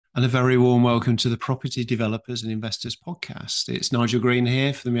And a very warm welcome to the Property Developers and Investors podcast. It's Nigel Greene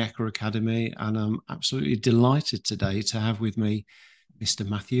here for the Mieka Academy, and I'm absolutely delighted today to have with me Mr.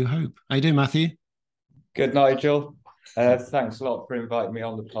 Matthew Hope. How you doing, Matthew? Good, Nigel. Thanks a lot for inviting me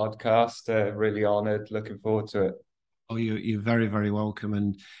on the podcast. Really honoured. Looking forward to it. Oh, you're very, very welcome.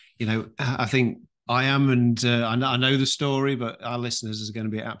 And, I think I am, and I know the story, but our listeners are going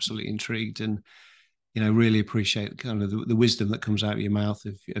to be absolutely intrigued and, really appreciate kind of the wisdom that comes out of your mouth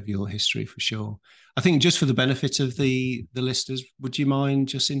of your history for sure. I think just for the benefit of the listeners, would you mind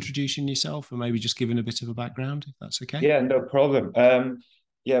just introducing yourself and maybe just giving a bit of a background, if that's okay? Yeah, no problem.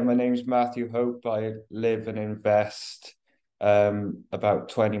 Yeah, my name's Matthew Hope. I live and invest about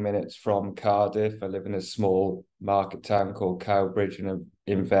 20 minutes from Cardiff. I live in a small market town called Cowbridge and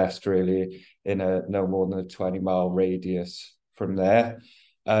invest really in a no more than a 20-mile radius from there.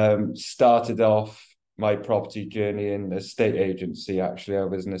 Started off my property journey in estate agency. Actually, I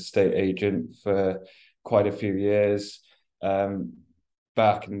was an estate agent for quite a few years.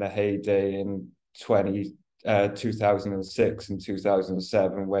 Back in the heyday in 2006 and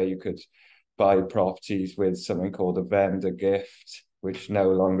 2007, where you could buy properties with something called a vendor gift, which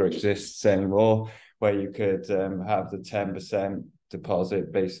no longer exists anymore, where you could have the 10%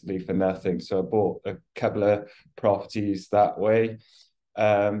 deposit basically for nothing. So I bought a couple of properties that way.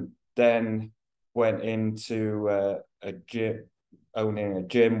 Then went into a gym, owning a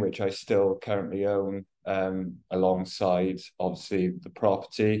gym, which I still currently own, alongside obviously the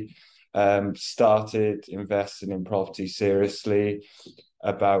property. Started investing in property seriously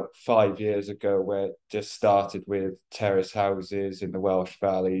about 5 years ago, where it just started with terrace houses in the Welsh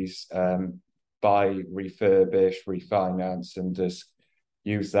valleys, buy, refurbish, refinance, and just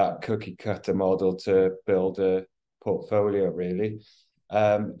use that cookie cutter model to build a portfolio really.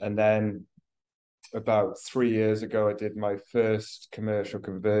 And then about 3 years ago, I did my first commercial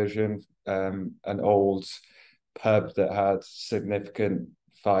conversion, an old pub that had significant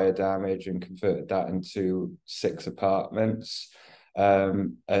fire damage, and converted that into 6 apartments.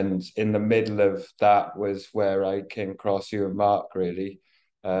 And in the middle of that was where I came across you and Mark, really,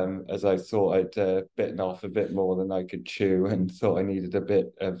 as I thought I'd bitten off a bit more than I could chew and thought I needed a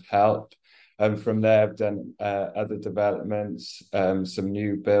bit of help. And from there, I've done other developments, some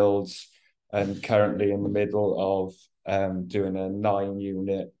new builds, and currently in the middle of doing a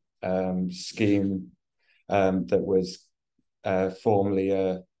 9-unit scheme that was formerly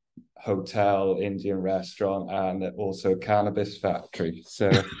a hotel, Indian restaurant, and also a cannabis factory. So,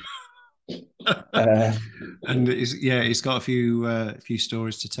 uh, And it's got a few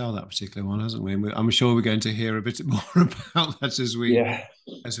stories to tell, that particular one, hasn't we? I'm sure we're going to hear a bit more about that yeah,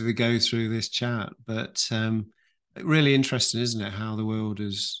 as we go through this chat. But really interesting, isn't it? How the world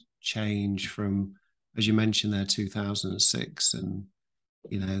has changed from, as you mentioned there, 2006, and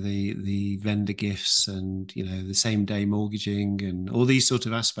the vendor gifts, and the same day mortgaging, and all these sort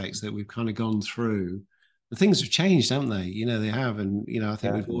of aspects that we've kind of gone through. The things have changed, haven't they? They have, and I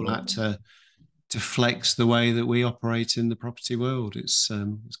think we've all definitely. had to flex the way that we operate in the property world. It's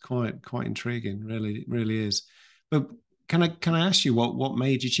quite intriguing, really, it really is. But can I ask you what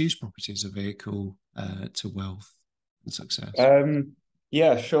made you choose property as a vehicle to wealth and success?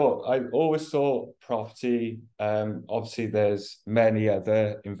 Yeah, sure. I always thought property, obviously there's many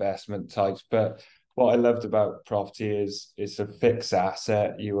other investment types, but what I loved about property is it's a fixed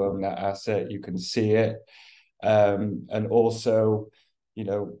asset. You own that asset, you can see it. And also, you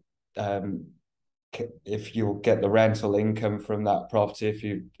know, um, if you get the rental income from that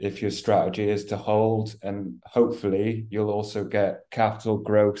property, if your strategy is to hold, and hopefully you'll also get capital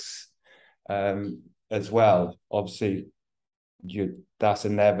growth as well. Obviously, that's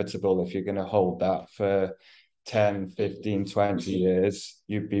inevitable. If you're going to hold that for 10, 15, 20 years,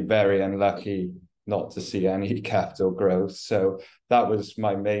 you'd be very unlucky not to see any capital growth. So that was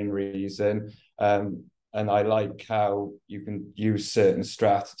my main reason. And I like how you can use certain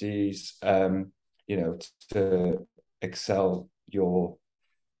strategies, to excel your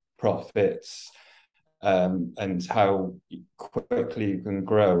profits, and how quickly you can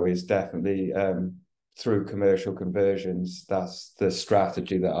grow is definitely through commercial conversions. That's the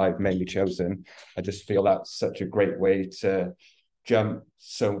strategy that I've mainly chosen. I just feel that's such a great way to jump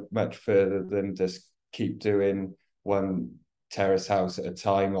so much further than just keep doing one terrace house at a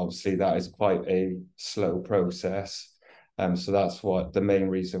time. Obviously, that is quite a slow process. So that's what the main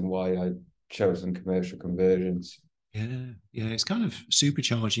reason why I've chosen commercial conversions. Yeah, it's kind of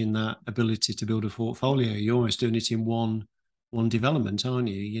supercharging that ability to build a portfolio. You're almost doing it in one development, aren't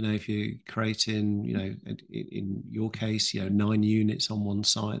you? If you're creating, in your case, 9 units on one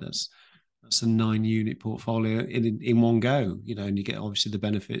site, that's that's a 9 unit portfolio in one go, you know, and you get obviously the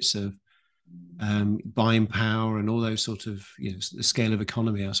benefits of buying power and all those sort of, you know, the scale of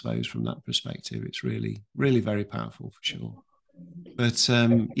economy, I suppose, from that perspective. It's really, really very powerful for sure. But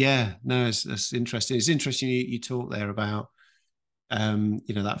yeah, no, it's interesting. It's interesting you talk there about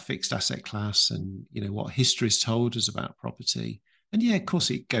you know, that fixed asset class and, you know, what history's told us about property. And yeah, of course,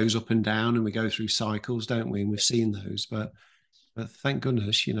 it goes up and down and we go through cycles, don't we? And we've seen those. But thank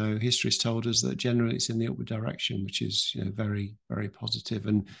goodness, you know, history's told us that generally it's in the upward direction, which is, you know, very, very positive.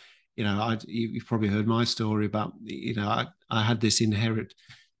 And, you know, you've probably heard my story about, you know, I had this inherent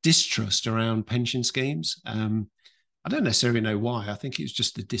distrust around pension schemes. I don't necessarily know why. I think it's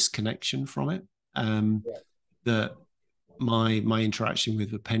just the disconnection from it. Yeah. That my interaction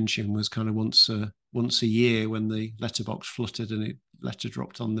with the pension was kind of once a year when the letterbox fluttered and it letter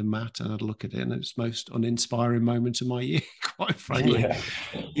dropped on the mat, and I'd look at it and it's most uninspiring moment of my year, quite frankly. Yeah.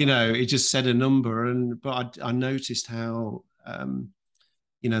 You know, it just said a number, but I noticed how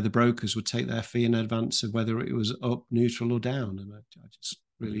you know, the brokers would take their fee in advance of whether it was up, neutral, or down, and I just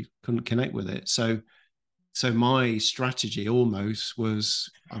really couldn't connect with it. So my strategy almost was,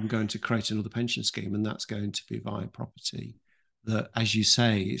 I'm going to create another pension scheme, and that's going to be via property. That, as you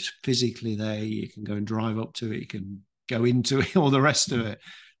say, it's physically there. You can go and drive up to it. You can go into it, all the rest of it,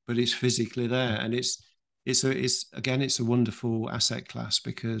 but it's physically there, and it's a wonderful asset class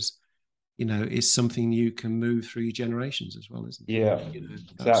because, you know, it's something you can move through generations as well, isn't it? Yeah, You know,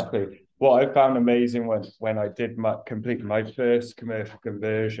 exactly. What I found amazing when I did complete my first commercial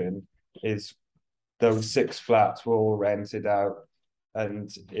conversion is those 6 flats were all rented out,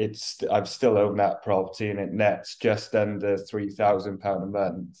 and I've still owned that property, and it nets just under £3,000 a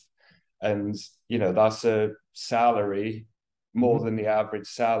month, and you know that's a salary more mm-hmm. than the average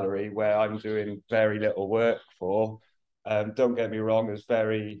salary where I'm doing very little work for. Don't get me wrong, it was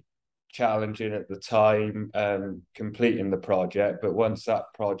very challenging at the time completing the project, but once that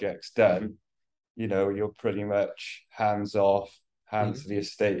project's done, you know, you're pretty much hands off, Yeah, hands to the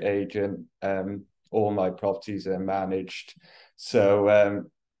estate agent. All my properties are managed, so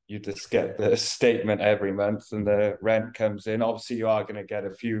you just get the statement every month and the rent comes in. Obviously you are going to get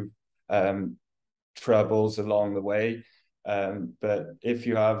a few troubles along the way, but if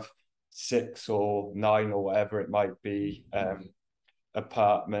you have 6 or 9 or whatever it might be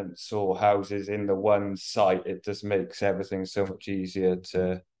apartments or houses in the one site, it just makes everything so much easier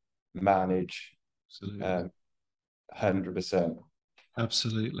to manage. absolutely. 100%.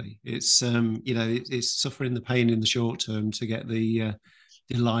 Absolutely. It's you know, it's suffering the pain in the short term to get the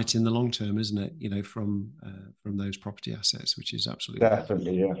delight in the long term, isn't it? You know, from those property assets, which is absolutely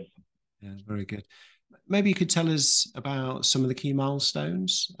Definitely, yeah. yeah, very good. Maybe you could tell us about some of the key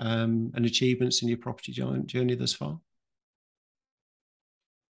milestones and achievements in your property journey thus far.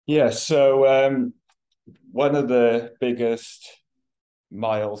 Yeah, so one of the biggest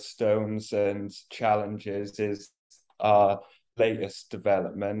milestones and challenges is our latest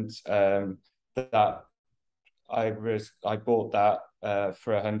development, that I bought that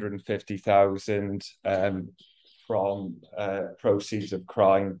for 150,000 from proceeds of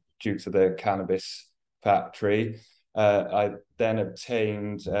crime due to the cannabis factory. I then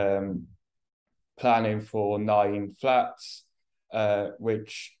obtained planning for 9 flats,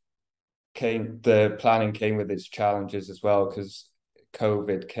 which the planning came with its challenges as well because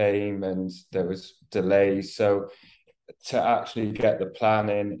COVID came and there was delays. So to actually get the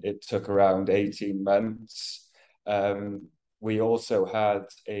planning, it took around 18 months. We also had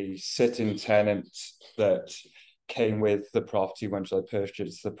a sitting tenant that came with the property once I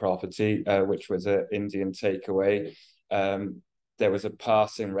purchased the property, which was an Indian takeaway. There was a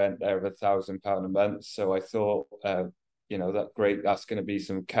passing rent there of £1,000 a month. So I thought, you know, that's going to be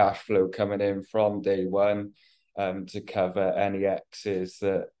some cash flow coming in from day one to cover any exes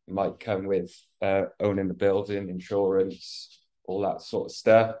that might come with owning the building, insurance, all that sort of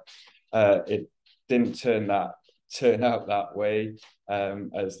stuff. It didn't turn out that way,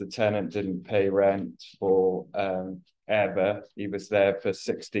 as the tenant didn't pay rent for ever. He was there for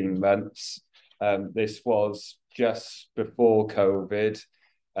 16 months. This was just before COVID,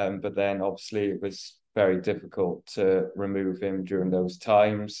 but then obviously it was very difficult to remove him during those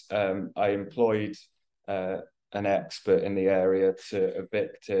times. I employed an expert in the area to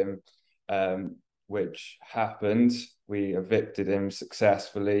evict him, which happened. We evicted him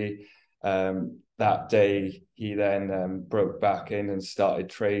successfully. That day, he then broke back in and started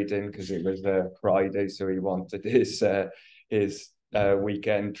trading because it was a Friday, so he wanted his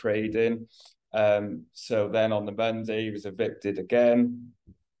weekend trading. So then on the Monday, he was evicted again.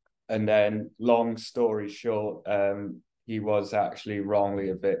 And then, long story short, he was actually wrongly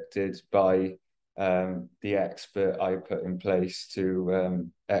evicted by the expert I put in place to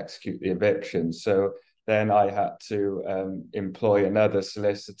execute the eviction. So then I had to employ another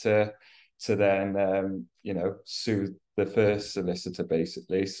solicitor to then, sue the first solicitor,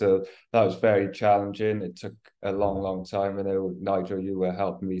 basically. So that was very challenging. It took a long, long time. I know, Nigel, you were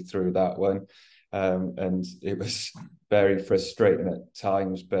helping me through that one. And it was very frustrating at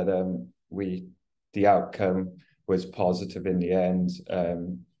times, but the outcome was positive in the end.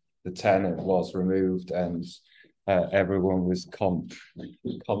 The tenant was removed, and everyone was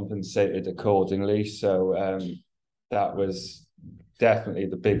compensated accordingly. So that was definitely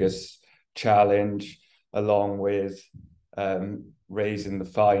the biggest challenge, along with raising the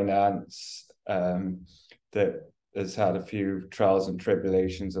finance. That has had a few trials and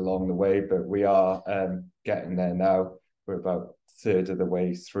tribulations along the way, but we are getting there now. We're about a third of the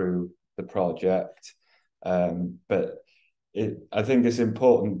way through the project. But I think it's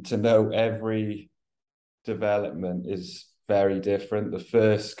important to know every development is very different. The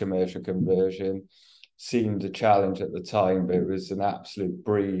first commercial conversion seemed a challenge at the time, but it was an absolute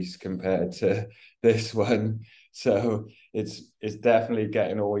breeze compared to this one. So it's definitely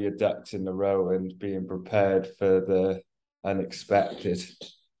getting all your ducks in a row and being prepared for the unexpected.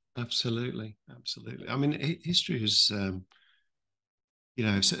 Absolutely, absolutely. I mean, history is,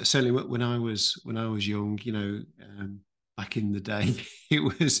 certainly when I was young, back in the day, it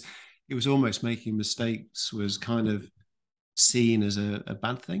was almost making mistakes was kind of seen as a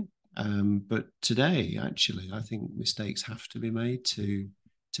bad thing. But today, actually, I think mistakes have to be made to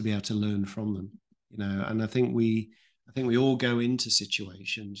be able to learn from them. And I think we all go into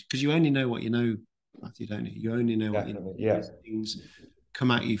situations because you only know what you know, Matthew, don't you? You only know what you know. Definitely, yeah. Things come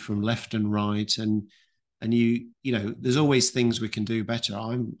at you from left and right, and there's always things we can do better.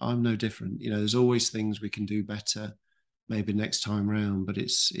 I'm no different. There's always things we can do better, maybe next time round. But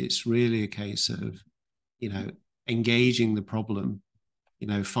it's really a case of you know engaging the problem,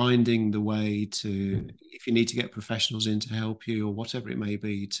 finding the way to, if you need to get professionals in to help you or whatever it may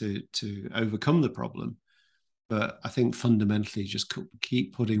be, to overcome the problem. But I think fundamentally, just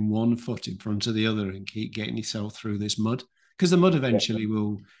keep putting one foot in front of the other and keep getting yourself through this mud, because the mud eventually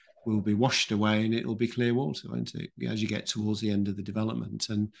will be washed away and it'll be clear water, won't it? As you get towards the end of the development,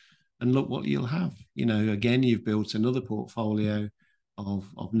 and look what you'll have. Again, you've built another portfolio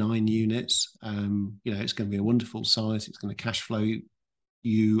of 9 units. It's going to be a wonderful site. It's going to cash flow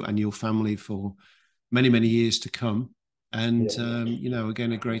you and your family for many, many years to come. And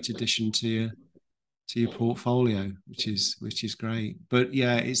again, a great addition to your portfolio, which is great. But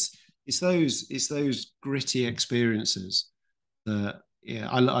yeah, it's those gritty experiences that, yeah,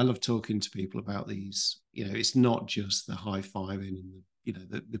 I love talking to people about these. It's not just the high fiving and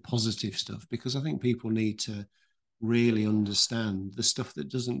the positive stuff, because I think people need to really understand the stuff that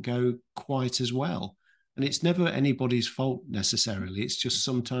doesn't go quite as well. And it's never anybody's fault necessarily. It's just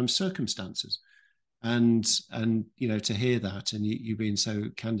sometimes circumstances. And to hear that, and you being so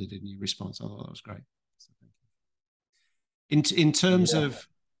candid in your response, I thought that was great. So thank you. In terms Yeah. of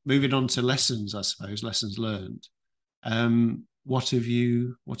moving on to lessons, I suppose lessons learned. What have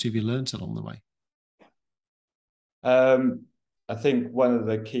you learned along the way? I think one of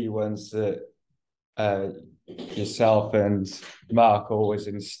the key ones that uh, yourself and Mark always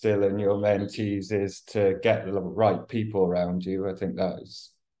instill in your mentees is to get the right people around you. I think that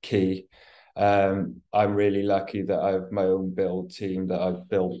is key. I'm really lucky that I have my own build team that I've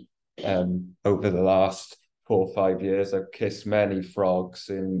built over the last 4 or 5 years. I've kissed many frogs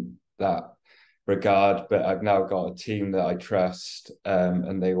in that regard, but I've now got a team that I trust,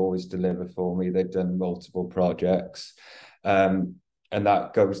 and they always deliver for me. They've done multiple projects. And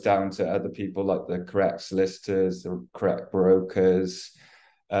that goes down to other people like the correct solicitors, the correct brokers,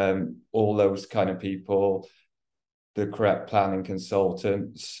 all those kind of people, the correct planning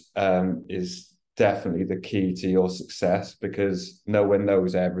consultants, is definitely the key to your success, because no one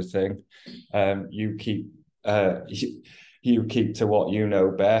knows everything. You keep to what you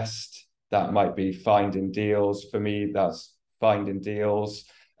know best. That might be finding deals. For me, that's finding deals.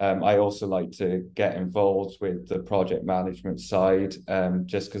 I also like to get involved with the project management side,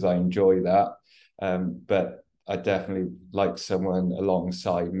 just because I enjoy that. But I definitely like someone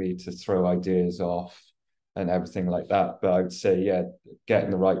alongside me to throw ideas off and everything like that. But I would say, yeah,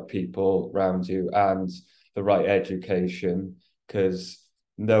 getting the right people around you and the right education, because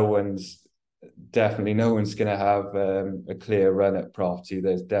no one's going to have a clear run at property.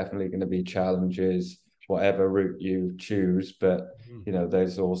 There's definitely going to be challenges, whatever route you choose, but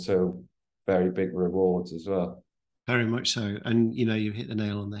there's also very big rewards as well. Very much so. And you hit the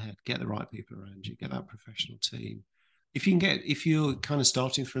nail on the head. Get the right people around you, get that professional team. if you're kind of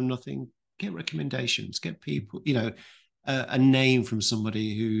starting from nothing, get recommendations, get people, a name from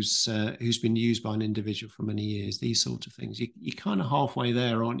somebody who's been used by an individual for many years. These sort of things. You're kind of halfway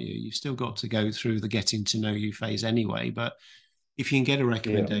there, aren't you? You've still got to go through the getting to know you phase anyway. But if you can get a Yeah.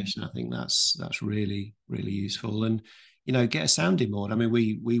 recommendation, I think that's really really useful. And get a sounding board. I mean,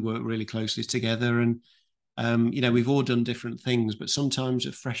 we work really closely together, and we've all done different things, but sometimes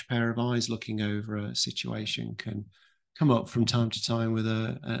a fresh pair of eyes looking over a situation can come up from time to time with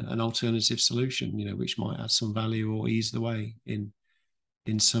an alternative solution, which might add some value or ease the way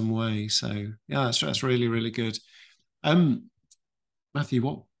in some way. So yeah, that's really really good. Matthew,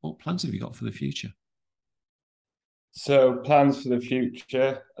 what plans have you got for the future? So plans for the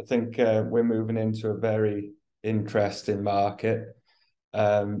future, I think we're moving into a very interesting market.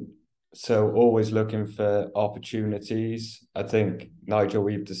 Um, so always looking for opportunities. I think, Nigel,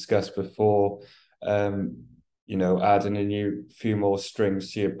 we've discussed before, adding few more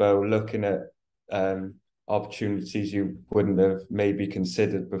strings to your bow, looking at opportunities you wouldn't have maybe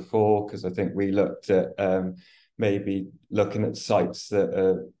considered before, because I think we looked at maybe looking at sites that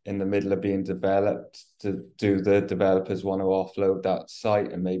are in the middle of being developed. Do the developers want to offload that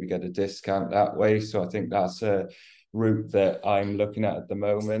site and maybe get a discount that way? So I think that's a route that I'm looking at the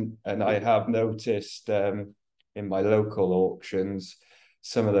moment. And I have noticed in my local auctions,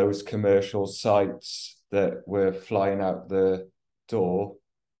 some of those commercial sites that were flying out the door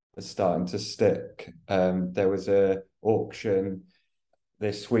are starting to stick. There was a auction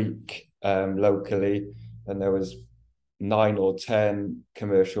this week locally, and there was 9 or 10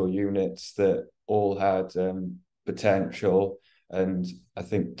 commercial units that all had potential, and I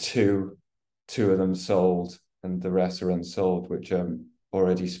think two of them sold and the rest are unsold, which I'm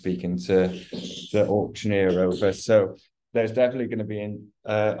already speaking to the auctioneer over. So there's definitely going to be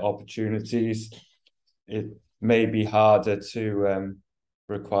opportunities. It may be harder to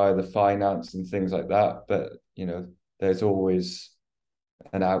require the finance and things like that, but there's always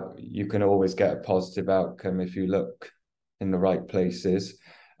you can always get a positive outcome if you look in the right places.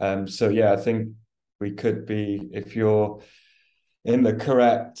 So yeah, I think we could be, if you're in the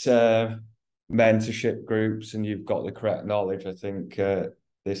correct mentorship groups and you've got the correct knowledge, I think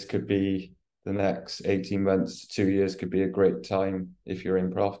this could be the next 18 months to 2 years could be a great time if you're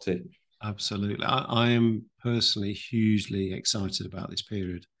in property. Absolutely. I am personally hugely excited about this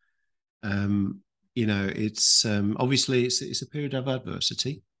period. It's obviously it's a period of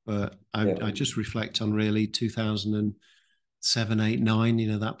adversity, but I just reflect on really 2007, 8,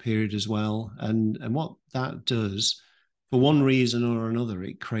 9, that period as well, and what that does, for one reason or another,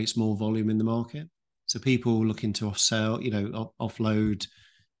 it creates more volume in the market. So people looking to offload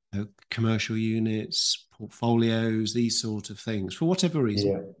commercial units, portfolios, these sort of things for whatever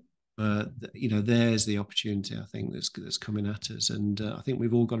reason. Yeah. But there's the opportunity, I think, that's coming at us, and I think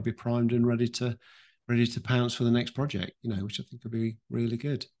we've all got to be primed and ready to pounce for the next project, which I think will be really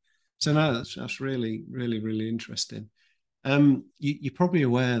good. So no, that's really really really interesting. You're probably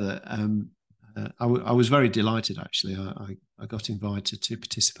aware that I was very delighted actually. I got invited to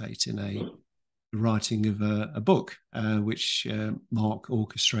participate in a writing of a book, which Mark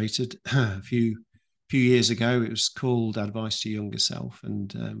orchestrated a few years ago. It was called Advice to Younger Self,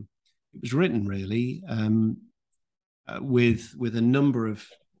 and it was written really with a number of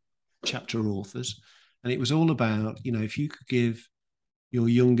chapter authors, and it was all about if you could give your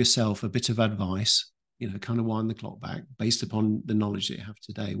younger self a bit of advice, kind of wind the clock back based upon the knowledge that you have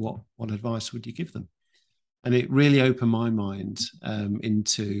today, what advice would you give them? And it really opened my mind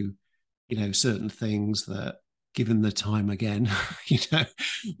into certain things that, given the time again,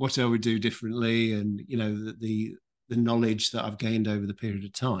 what I would do differently, and the knowledge that I've gained over the period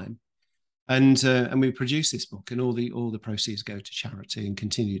of time. And we produce this book, and all the proceeds go to charity and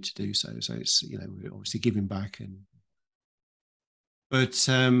continue to do so. So it's we're obviously giving back. But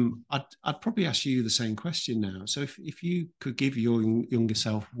I'd probably ask you the same question now. So if you could give your younger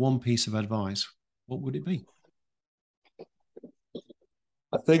self one piece of advice, what would it be?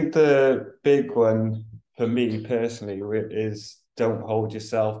 I think the big one for me personally is don't hold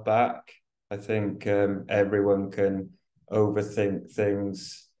yourself back. I think everyone can overthink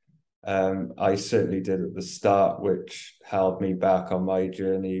things. I certainly did at the start, which held me back on my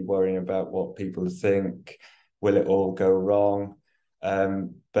journey, worrying about what people think. Will it all go wrong?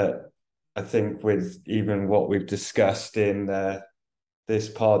 But I think with even what we've discussed in this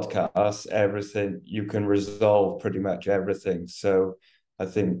podcast, everything, you can resolve pretty much everything. So I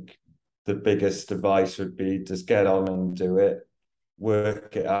think the biggest advice would be just get on and do it,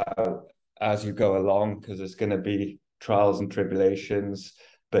 work it out as you go along, because there's going to be trials and tribulations.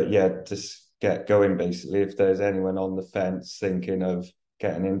 But yeah, just get going, basically. If there's anyone on the fence thinking of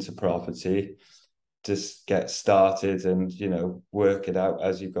getting into property, just get started and, work it out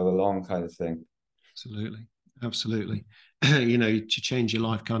as you go along, kind of thing. Absolutely. Absolutely. To change your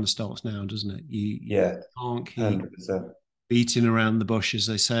life kind of starts now, doesn't it? You Yeah, can't keep 100%. beating around the bush, as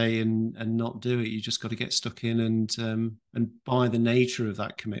they say, and not do it. You just got to get stuck in, and by the nature of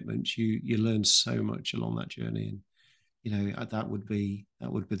that commitment, you learn so much along that journey. And that would be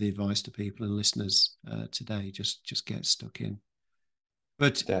the advice to people and listeners today. Just get stuck in.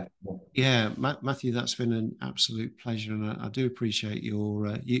 But Definitely. yeah, Matthew, that's been an absolute pleasure, and I do appreciate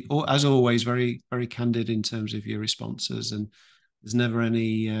as always, very very candid in terms of your responses, and there's never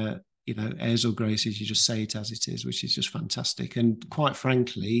any airs or graces. You just say it as it is, which is just fantastic. And quite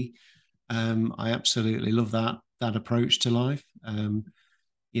frankly, I absolutely love that approach to life.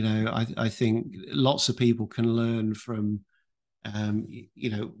 I think lots of people can learn from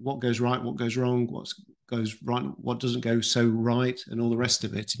what goes right, what goes wrong, what goes right, what doesn't go so right, and all the rest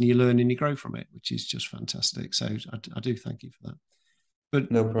of it. And you learn and you grow from it, which is just fantastic. So I do thank you for that. But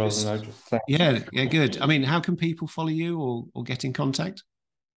No problem, just, Nigel. Thanks. yeah, yeah, good. I mean, how can people follow you or get in contact?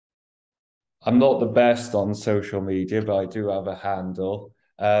 I'm not the best on social media, but I do have a handle.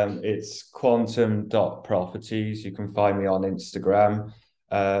 It's quantum.properties. You can find me on Instagram.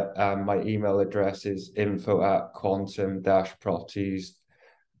 And my email address is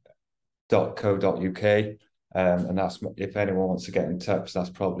info@quantum-properties.co.uk. And if anyone wants to get in touch, that's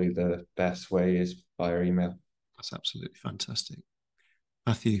probably the best way is via email. That's absolutely fantastic.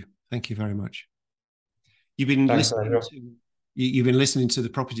 Matthew, thank you very much. You've been Thanks, listening Nigel. to you've been listening to the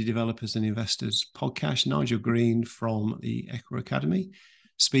Property Developers and Investors podcast. Nigel Greene from the Equa Academy,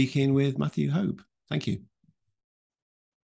 speaking with Matthew Hope. Thank you.